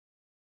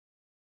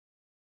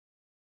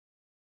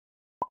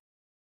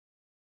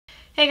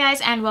Hey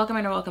guys, and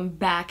welcome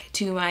back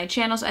to my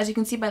channel. So as you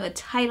can see by the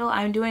title,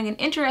 I'm doing an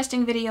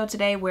interesting video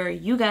today where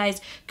you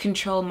guys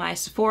control my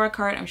Sephora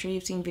cart. I'm sure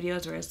you've seen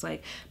videos where it's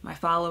like my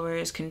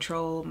followers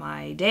control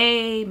my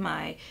day,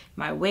 my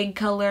wig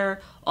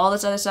color, all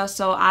this other stuff.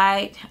 So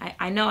I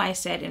know I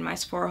said in my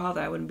Sephora haul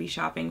that I wouldn't be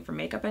shopping for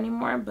makeup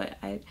anymore, but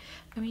I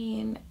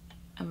mean,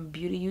 I'm a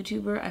beauty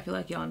YouTuber. I feel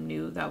like y'all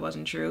knew that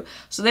wasn't true.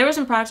 So there were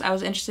some products I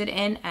was interested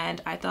in,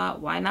 and I thought,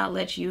 why not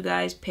let you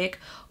guys pick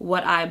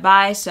what I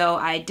buy? So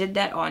I did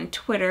that on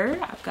Twitter.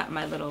 I've got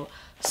my little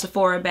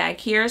Sephora bag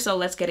here, so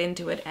let's get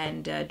into it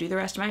and do the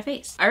rest of my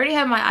face. I already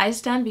have my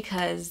eyes done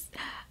because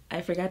I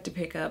forgot to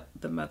pick up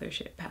the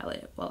Mothership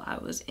palette while I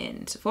was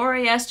in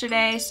Sephora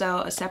yesterday,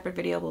 so a separate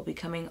video will be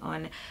coming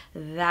on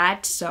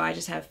that. So I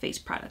just have face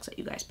products that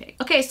you guys pick.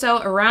 Okay,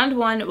 so round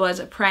one was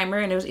a primer,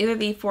 and it was either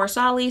the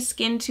Farsali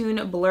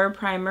Skintune Blur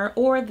Primer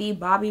or the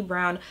Bobbi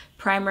Brown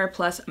Primer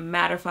Plus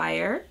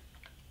Mattifier.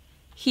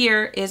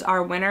 Here is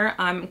our winner.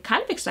 I'm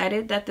kind of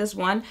excited that this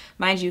won.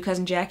 Mind you,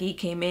 Cousin Jackie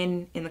came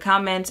in the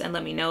comments and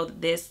let me know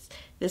that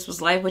this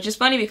was live, which is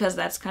funny because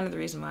that's kind of the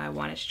reason why I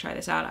wanted to try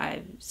this out.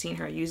 I've seen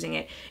her using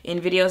it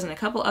in videos and a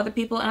couple other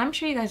people, and I'm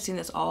sure you guys have seen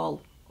this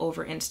all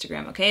over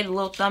Instagram, okay? The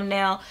little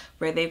thumbnail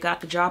where they've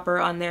got the dropper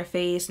on their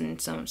face and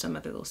some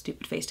other little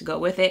stupid face to go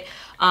with it.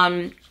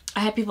 I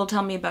had people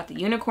tell me about the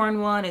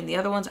unicorn one and the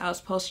other ones I was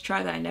supposed to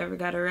try that I never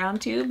got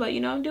around to, but you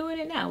know, I'm doing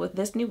it now with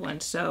this new one,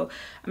 so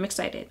I'm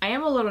excited. I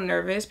am a little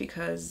nervous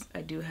because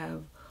I do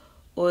have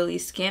oily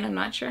skin. I'm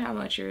not sure how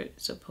much you're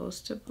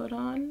supposed to put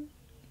on.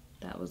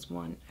 That was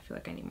one. I feel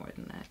like I need more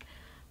than that.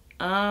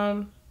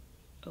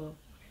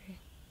 Okay.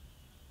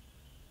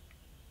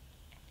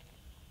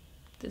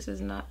 This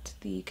is not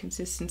the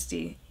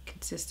consistency.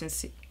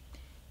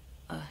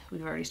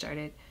 We've already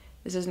started.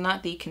 This is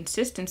not the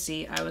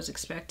consistency I was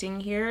expecting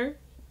here.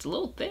 It's a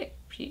little thick.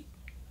 She's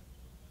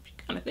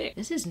kind of thick.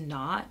 This is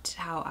not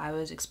how I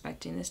was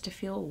expecting this to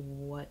feel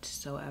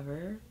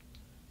whatsoever.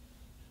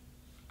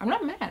 I'm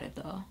not mad at it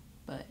though,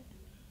 but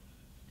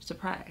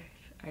surprised,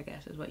 I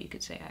guess, is what you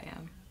could say I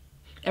am.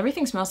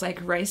 Everything smells like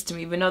rice to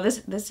me, but no,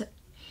 this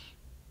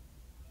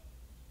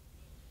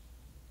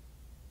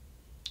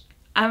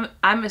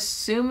I'm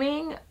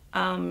assuming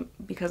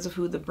because of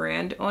who the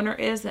brand owner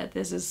is that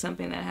this is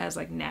something that has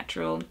like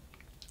natural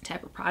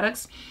type of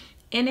products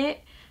in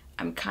it.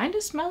 I'm kind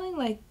of smelling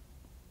like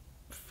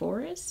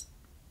forest.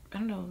 I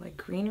don't know, like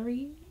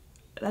greenery.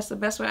 That's the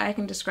best way I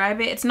can describe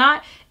it. It's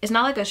not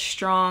like a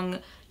strong,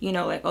 you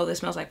know, like, oh, this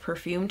smells like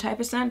perfume type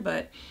of scent,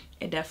 but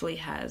it definitely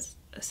has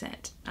a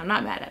scent. I'm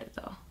not mad at it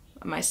though.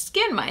 My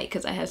skin might,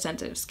 because I have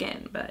sensitive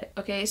skin, but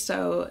okay,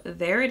 so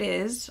there it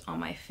is on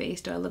my face.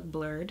 Do I look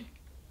blurred?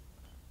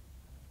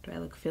 Do I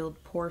look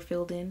pore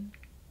filled in?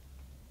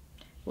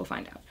 We'll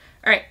find out.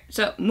 All right,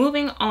 so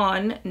moving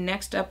on,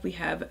 next up we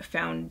have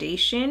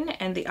foundation,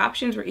 and the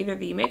options were either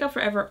the Makeup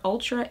Forever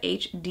Ultra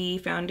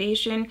HD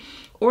foundation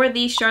or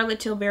the Charlotte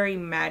Tilbury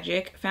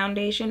Magic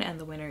foundation, and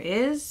the winner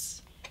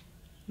is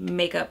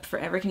Makeup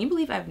Forever. Can you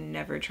believe I've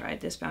never tried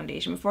this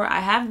foundation before?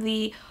 I have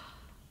the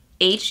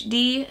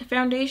HD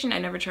foundation. I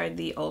never tried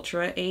the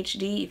Ultra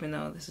HD, even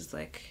though this is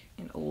like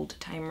an old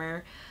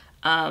timer.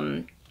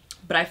 But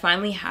I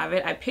finally have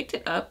it. I picked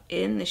it up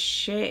in the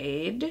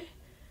shade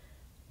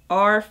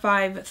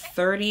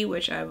R530,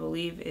 which I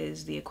believe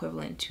is the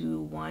equivalent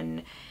to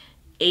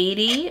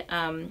 180.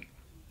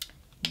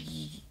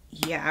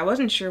 Yeah, I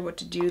wasn't sure what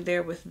to do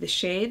there with the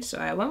shade, so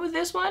I went with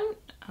this one.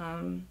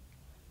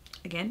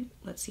 Again,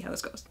 let's see how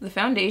this goes. The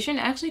foundation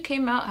actually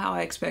came out how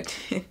I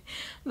expected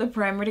the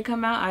primer to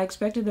come out. I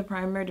expected the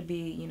primer to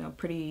be, you know,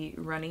 pretty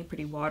runny,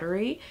 pretty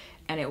watery,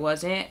 and it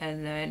wasn't.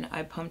 And then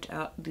I pumped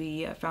out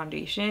the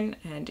foundation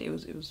and it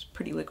was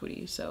pretty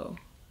liquidy. So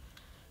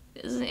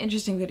this is an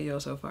interesting video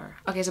so far.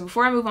 Okay, so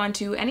before I move on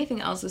to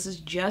anything else, this is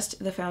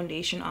just the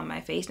foundation on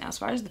my face. Now, as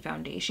far as the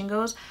foundation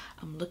goes,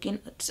 I'm looking,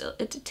 it's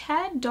a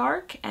tad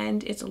dark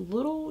and it's a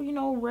little, you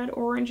know, red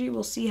orangey.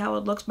 We'll see how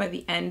it looks by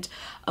the end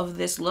of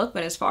this look.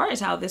 But as far as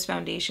how this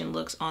foundation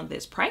looks on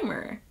this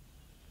primer,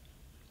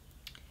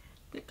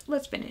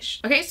 let's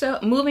finish. Okay, so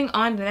moving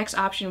on, the next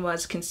option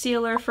was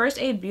concealer. First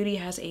Aid Beauty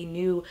has a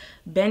new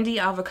Bendy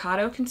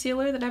Avocado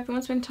concealer that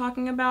everyone's been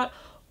talking about.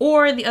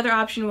 Or the other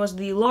option was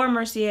the Laura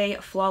Mercier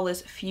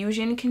Flawless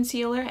Fusion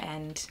Concealer,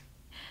 and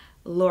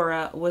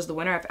Laura was the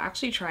winner. I've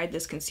actually tried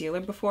this concealer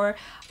before.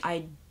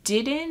 I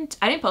didn't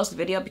post the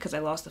video because I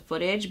lost the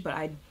footage, but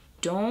I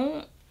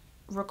don't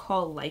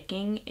recall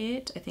liking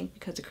it. I think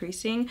because of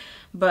creasing,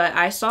 but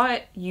I saw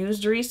it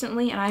used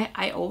recently, and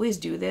I always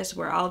do this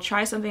where I'll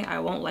try something, I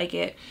won't like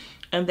it,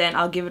 and then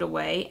I'll give it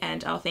away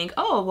and I'll think,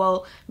 oh,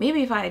 well,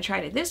 maybe if I had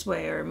tried it this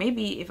way, or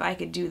maybe if I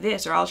could do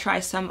this, or I'll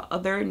try some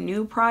other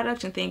new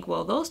product and think,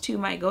 well, those two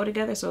might go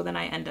together. So then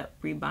I end up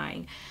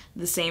rebuying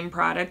the same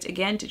product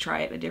again to try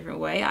it a different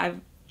way.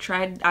 I've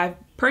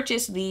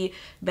purchased the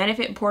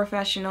Benefit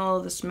Professional,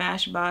 the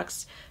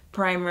Smashbox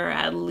primer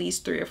at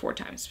least 3 or 4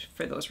 times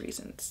for those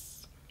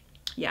reasons.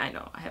 Yeah, I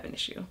know, I have an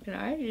issue. And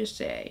I just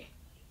say,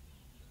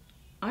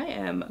 I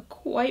am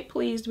quite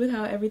pleased with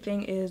how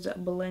everything is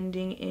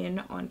blending in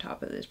on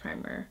top of this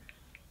primer.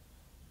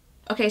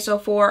 Okay, so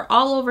for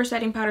all over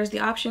setting powders, the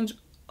options,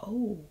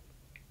 oh.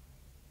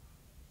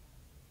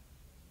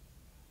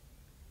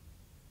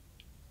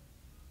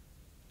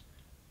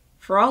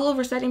 For all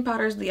over setting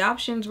powders, the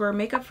options were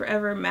Makeup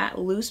Forever Matte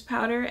Loose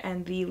Powder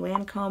and the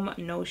Lancome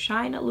No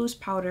Shine Loose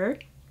Powder.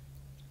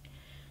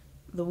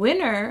 The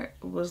winner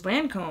was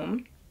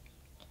Lancome.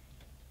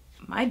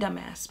 My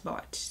dumbass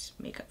bought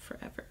Makeup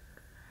Forever.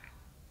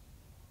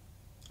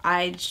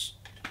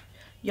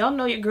 Y'all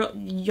know your girl,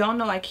 y'all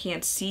know I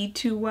can't see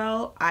too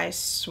well. I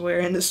swear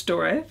in the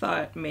store I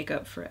thought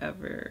Makeup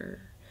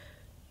Forever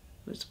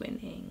was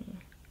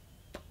winning.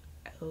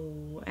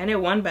 Oh, and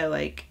it won by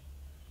like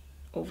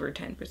over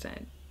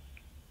 10%.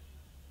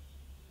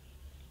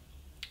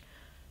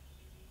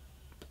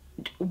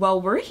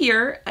 Well, we're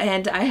here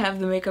and I have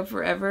the Makeup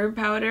Forever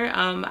powder.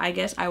 I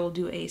guess I will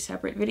do a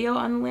separate video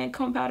on the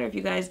Lancome powder if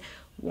you guys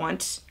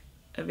want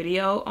a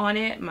video on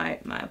it. My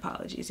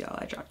apologies, y'all.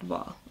 I dropped the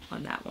ball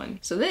on that one.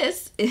 So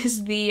this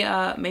is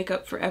the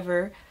Makeup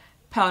Forever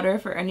powder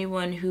for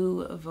anyone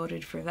who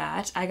voted for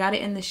that. I got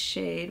it in the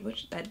shade,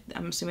 which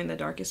I'm assuming the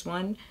darkest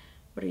one.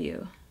 What are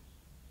you?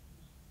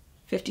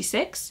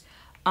 56?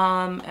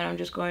 And I'm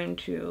just going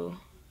to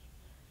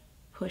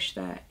push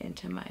that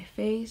into my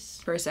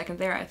face. For a second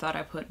there, I thought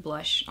I put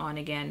blush on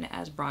again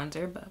as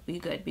bronzer, but be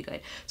good, be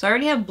good. So I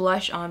already have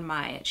blush on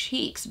my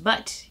cheeks,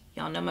 but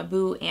y'all know my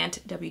boo, Aunt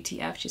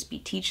WTF, just be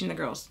teaching the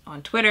girls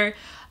on Twitter.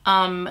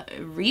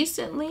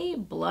 Recently,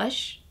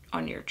 blush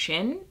on your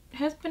chin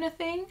has been a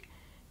thing.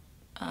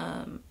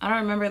 I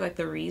don't remember like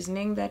the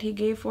reasoning that he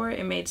gave for it.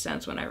 It made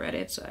sense when I read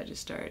it, so I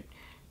just started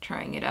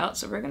trying it out.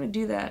 So we're gonna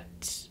do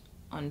that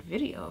on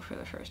video for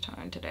the first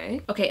time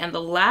today. Okay, and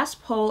the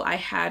last poll I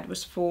had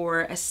was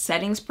for a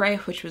setting spray,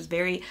 which was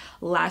very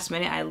last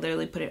minute. I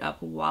literally put it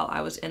up while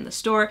I was in the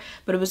store,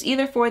 but it was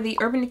either for the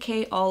Urban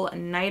Decay All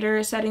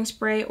Nighter setting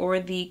spray or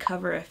the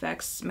Cover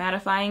FX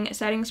mattifying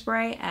setting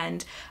spray,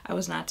 and I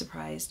was not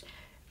surprised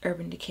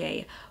Urban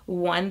Decay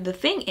won. The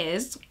thing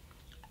is,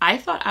 I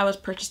thought I was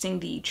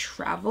purchasing the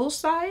travel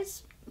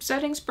size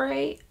setting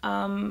spray.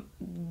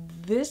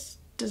 This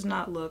does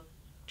not look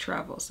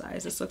travel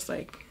size. This looks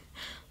like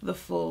the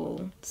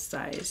full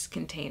size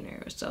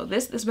container. So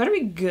this better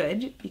be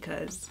good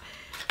because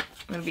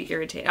I'm gonna be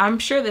irritated. I'm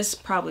sure this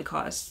probably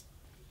costs,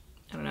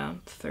 I don't know,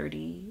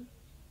 $30+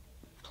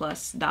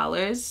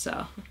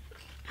 so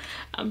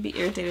I'm gonna be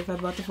irritated if I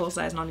bought the full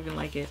size and I don't even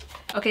like it.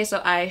 Okay,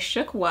 so I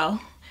shook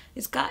well.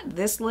 It's got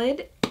this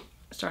lid,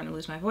 starting to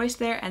lose my voice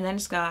there, and then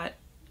it's got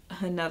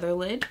another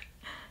lid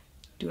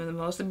doing the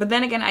most, but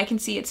then again I can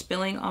see it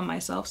spilling on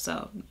myself,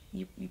 so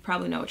you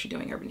probably know what you're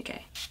doing, Urban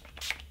Decay.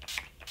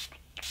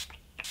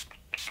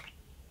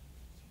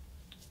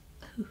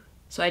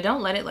 So I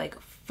don't let it like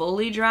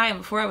fully dry, and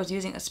before I was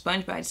using a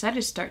sponge, but I decided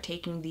to start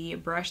taking the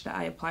brush that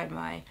I applied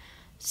my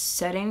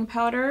setting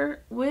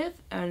powder with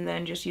and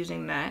then just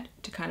using that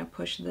to kind of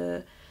push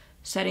the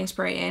setting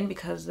spray in,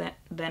 because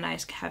then I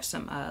have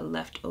some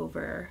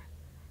leftover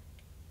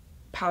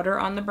powder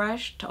on the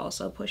brush to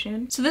also push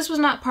in. So this was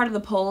not part of the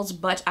polls,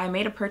 but I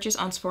made a purchase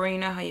on Sephora. You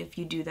know how if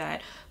you do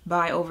that,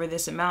 buy over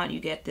this amount, you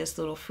get this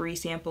little free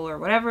sample or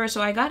whatever.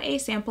 So I got a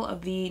sample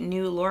of the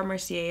new Laura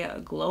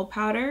Mercier Glow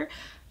Powder.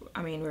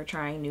 I mean, we're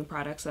trying new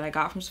products that I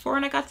got from Sephora,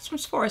 and I got this from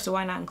Sephora, so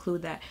why not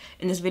include that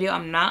in this video?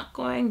 I'm not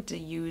going to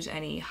use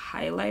any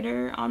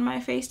highlighter on my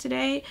face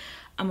today.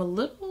 I'm a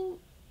little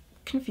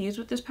confused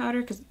with this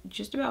powder because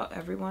just about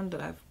everyone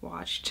that I've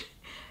watched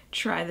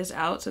try this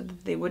out said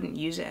that they wouldn't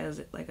use it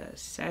as like a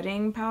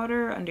setting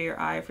powder under your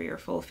eye for your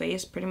full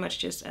face, pretty much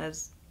just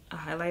as a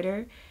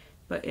highlighter,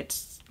 but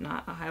it's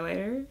not a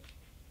highlighter.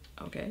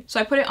 Okay. So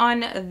I put it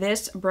on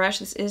this brush.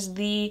 This is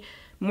the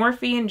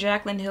Morphe and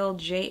Jaclyn Hill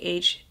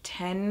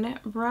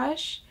JH10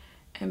 brush,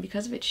 and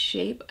because of its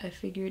shape I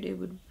figured it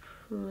would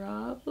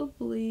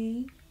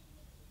probably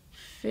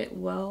fit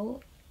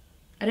well.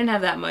 I didn't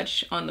have that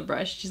much on the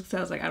brush just because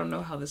I was like, I don't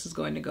know how this is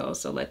going to go,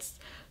 so let's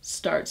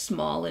start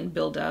small and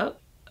build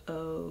up.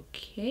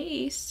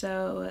 Okay,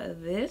 so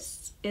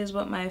this is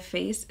what my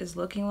face is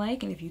looking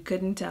like, and if you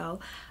couldn't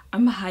tell,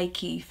 I'm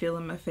high-key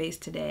feeling my face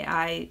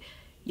today.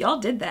 Y'all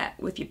did that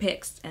with your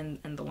pics, and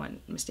the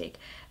one mistake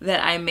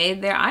that I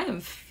made there. I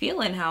am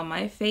feeling how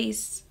my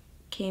face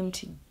came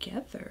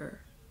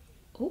together.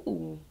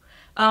 Ooh.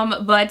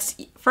 But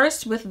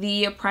first with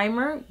the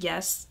primer,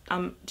 yes,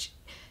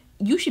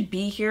 you should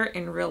be here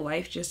in real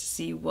life just to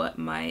see what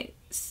my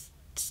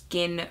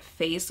skin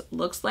face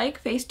looks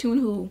like. Facetune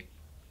who?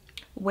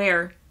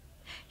 Where?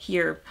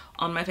 Here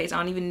on my face. I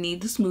don't even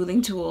need the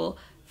smoothing tool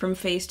from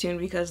Facetune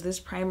because this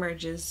primer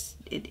just,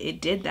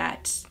 it did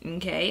that,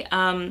 okay?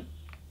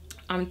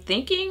 I'm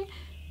thinking,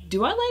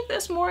 do I like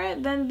this more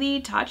than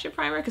the Tatcha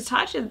primer? Because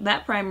Tatcha,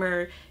 that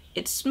primer,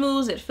 it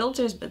smooths, it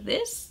filters, but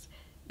this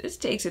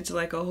takes it to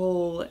like a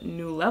whole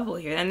new level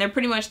here. And they're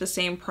pretty much the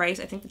same price.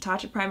 I think the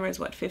Tatcha primer is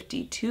what,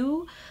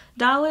 $52?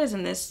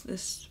 And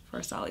this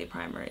Farsali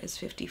primer is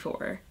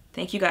 $54.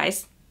 Thank you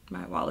guys.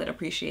 My wallet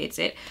appreciates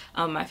it.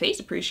 My face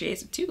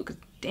appreciates it too, because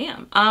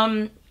damn.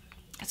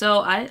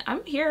 So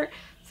I'm here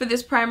for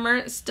this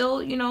primer.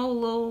 Still, you know, a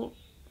little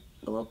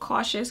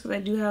cautious because I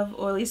do have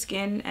oily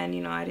skin, and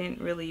you know, I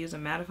didn't really use a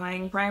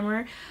mattifying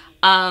primer.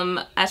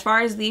 As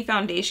far as the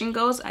foundation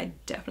goes, I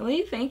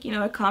definitely think, you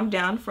know, it calmed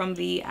down from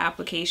the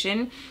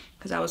application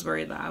because I was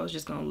worried that I was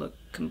just gonna look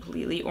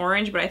completely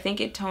orange, but I think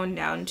it toned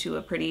down to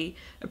a pretty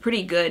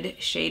good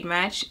shade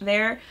match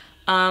there.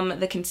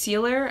 The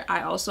concealer,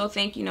 I also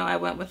think, you know, I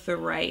went with the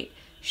right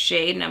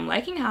shade, and I'm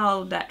liking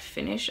how that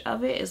finish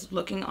of it is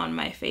looking on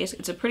my face.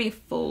 It's a pretty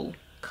full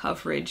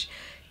coverage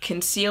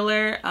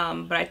concealer,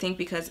 but I think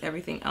because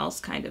everything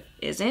else kind of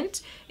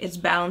isn't, it's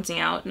balancing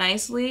out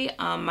nicely.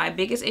 My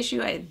biggest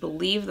issue, I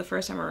believe the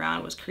first time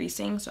around, was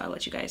creasing, so I'll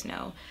let you guys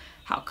know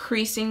how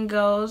creasing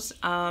goes.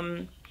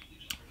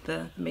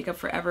 The Makeup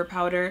Forever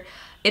powder,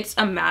 it's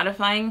a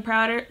mattifying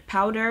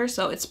powder,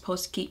 so it's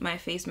supposed to keep my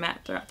face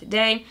matte throughout the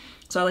day,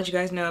 so I'll let you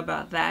guys know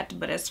about that.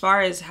 But as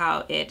far as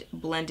how it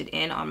blended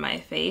in on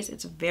my face,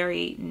 it's a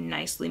very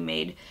nicely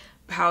made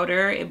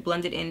powder. It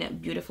blended in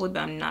beautifully,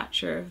 but I'm not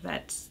sure if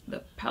that's the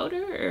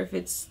powder or if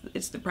it's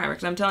the primer,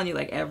 because I'm telling you,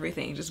 like,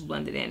 everything just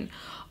blended in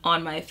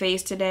on my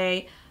face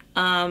today.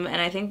 And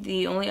I think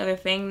the only other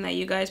thing that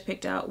you guys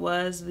picked out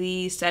was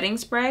the setting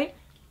spray.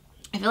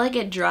 I feel like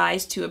it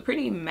dries to a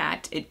pretty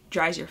matte, it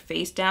dries your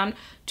face down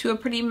to a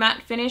pretty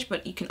matte finish,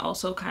 but you can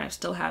also kind of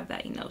still have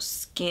that, you know,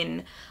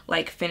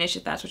 skin-like finish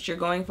if that's what you're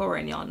going for,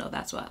 and y'all know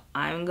that's what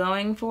I'm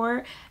going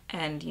for.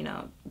 And, you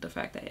know, the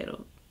fact that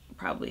it'll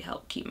probably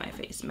help keep my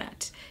face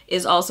matte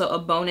is also a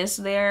bonus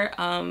there.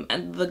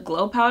 And the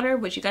glow powder,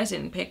 which you guys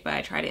didn't pick, but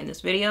I tried it in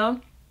this video.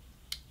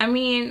 I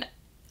mean,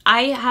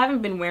 I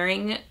haven't been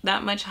wearing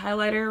that much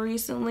highlighter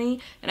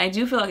recently, and I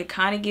do feel like it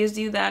kind of gives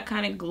you that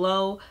kind of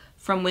glow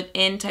from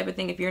within type of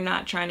thing if you're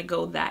not trying to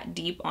go that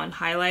deep on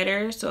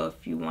highlighter. So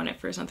if you want it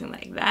for something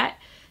like that,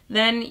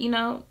 then, you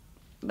know,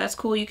 that's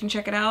cool, you can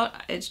check it out.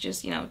 It's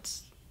just, you know,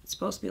 it's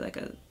supposed to be like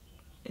a,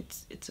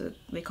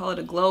 they call it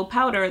a glow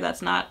powder.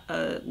 That's not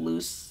a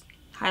loose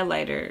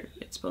highlighter.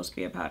 It's supposed to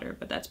be a powder,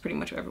 but that's pretty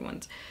much what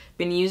everyone's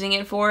been using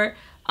it for.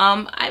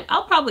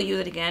 I'll probably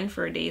use it again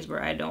for days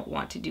where I don't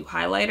want to do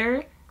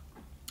highlighter.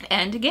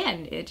 And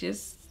again, it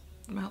just,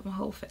 my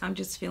whole I'm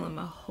just feeling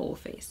my whole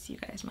face, you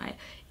guys. My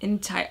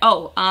entire,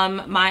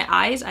 my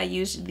eyes, I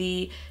used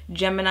the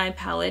Gemini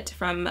palette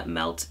from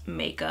Melt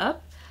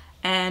Makeup,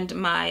 and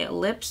my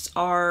lips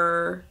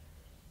are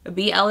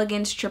Be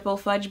Elegance Triple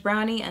Fudge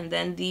Brownie, and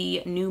then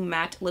the new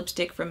matte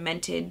lipstick from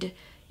Mented.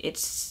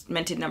 It's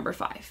Mented number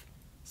 5.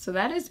 So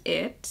that is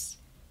it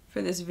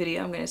for this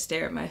video. I'm gonna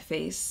stare at my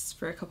face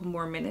for a couple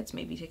more minutes,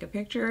 maybe take a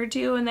picture or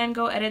two, and then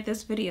go edit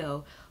this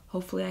video.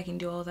 Hopefully I can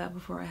do all that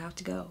before I have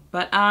to go.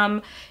 But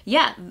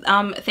yeah,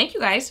 thank you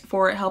guys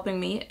for helping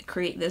me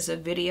create this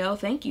video.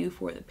 Thank you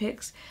for the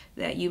pics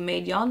that you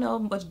made. Y'all know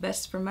what's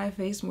best for my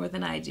face more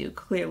than I do,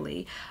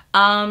 clearly.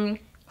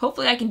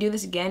 Hopefully I can do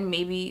this again,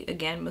 maybe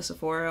again with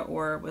Sephora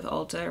or with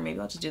Ulta, or maybe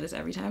I'll just do this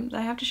every time that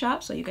I have to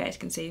shop, so you guys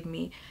can save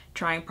me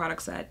trying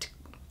products that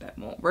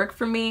won't work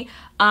for me.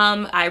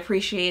 I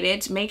appreciate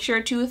it. Make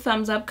sure to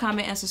thumbs up,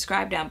 comment, and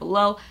subscribe down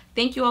below.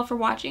 Thank you all for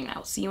watching. I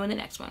will see you in the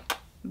next one.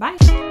 Bye.